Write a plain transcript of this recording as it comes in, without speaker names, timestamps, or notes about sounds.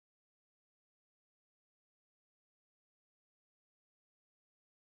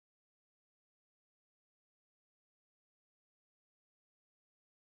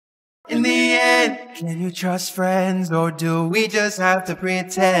In the end, can you trust friends, or do we just have to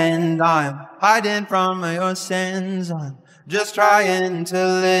pretend? I'm hiding from your sins, I'm just trying to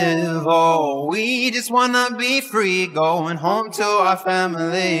live. Oh, we just wanna be free, going home to our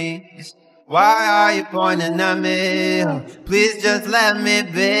families. Why are you pointing at me? Please just let me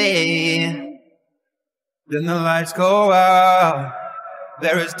be. Then the lights go out,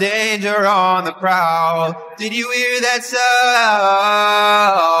 there is danger on the prowl. Did you hear that sound?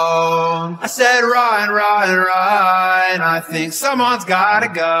 I said run, run, run. I think someone's got a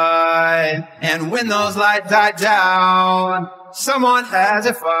gun. And when those lights die down, someone has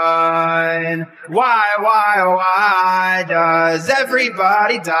a fun. Why does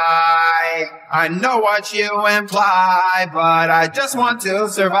everybody die? I know what you imply, but I just want to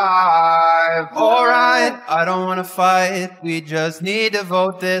survive. Alright, I don't want to fight, we just need to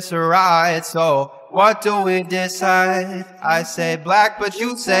vote this right. So, what do we decide? I say black, but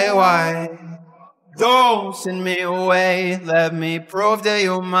you say white. Don't send me away, let me prove to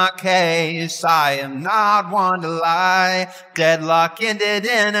you my case. I am not one to lie, deadlock ended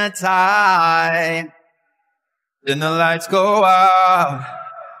in a tie. Then the lights go out,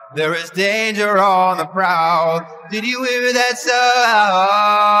 there is danger on the prowl. Did you hear that sound?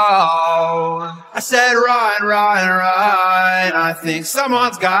 I said run, run, run. I think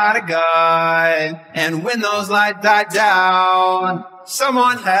someone's got a gun. And when those lights die down,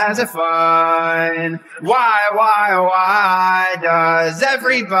 someone has a fun. Why does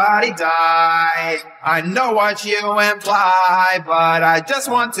everybody die? I know what you imply, but I just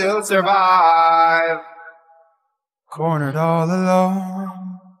want to survive. Cornered all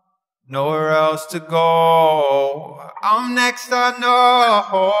alone, nowhere else to go. I'm next, I know.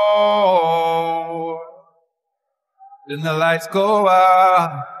 Then the lights go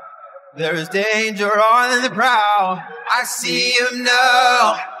out, there is danger on the prowl. I see him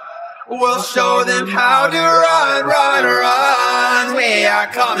now, we'll show them how to run, run, run. We are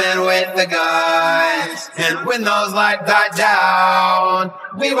coming with the guns, and when those lights die down,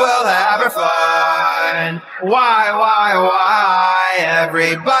 we will have our fun. Why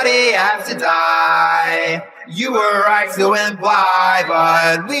everybody has to die? You were right to imply,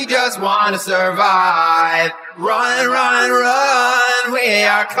 but we just want to survive. Run, run, run, we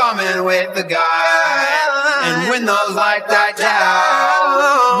are coming with the guns, and when those lights die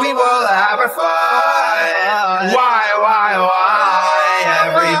down, we will have our fun. Why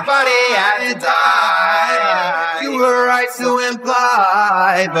everybody has to die? You were right to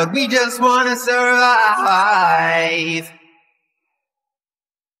imply, but we just want to survive.